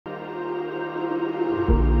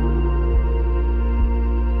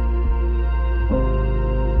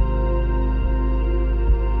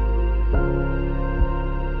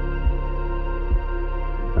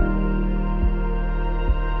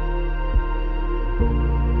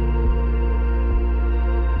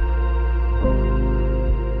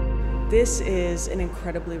This is an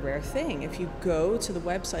incredibly rare thing. If you go to the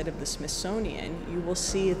website of the Smithsonian, you will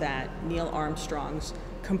see that Neil Armstrong's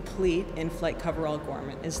complete in-flight coverall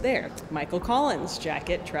garment is there. Michael Collins'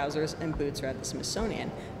 jacket, trousers, and boots are at the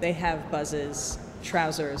Smithsonian. They have Buzz's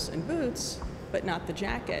trousers and boots, but not the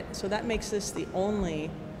jacket. So that makes this the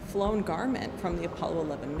only flown garment from the Apollo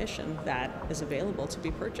 11 mission that is available to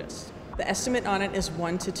be purchased. The estimate on it is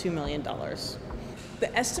 $1 to $2 million.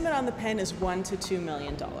 The estimate on the pen is $1 to $2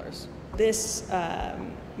 million. This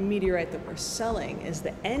meteorite that we're selling is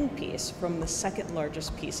the end piece from the second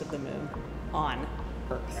largest piece of the moon on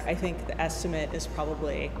Earth. I think the estimate is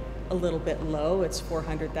probably a little bit low. It's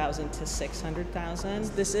 400,000 to 600,000.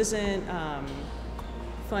 This isn't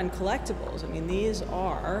fun collectibles. I mean, these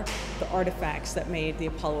are the artifacts that made the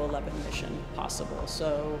Apollo 11 mission possible.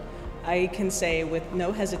 So I can say with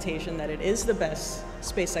no hesitation that it is the best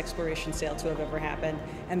space exploration sale to have ever happened,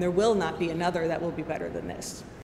 and there will not be another that will be better than this.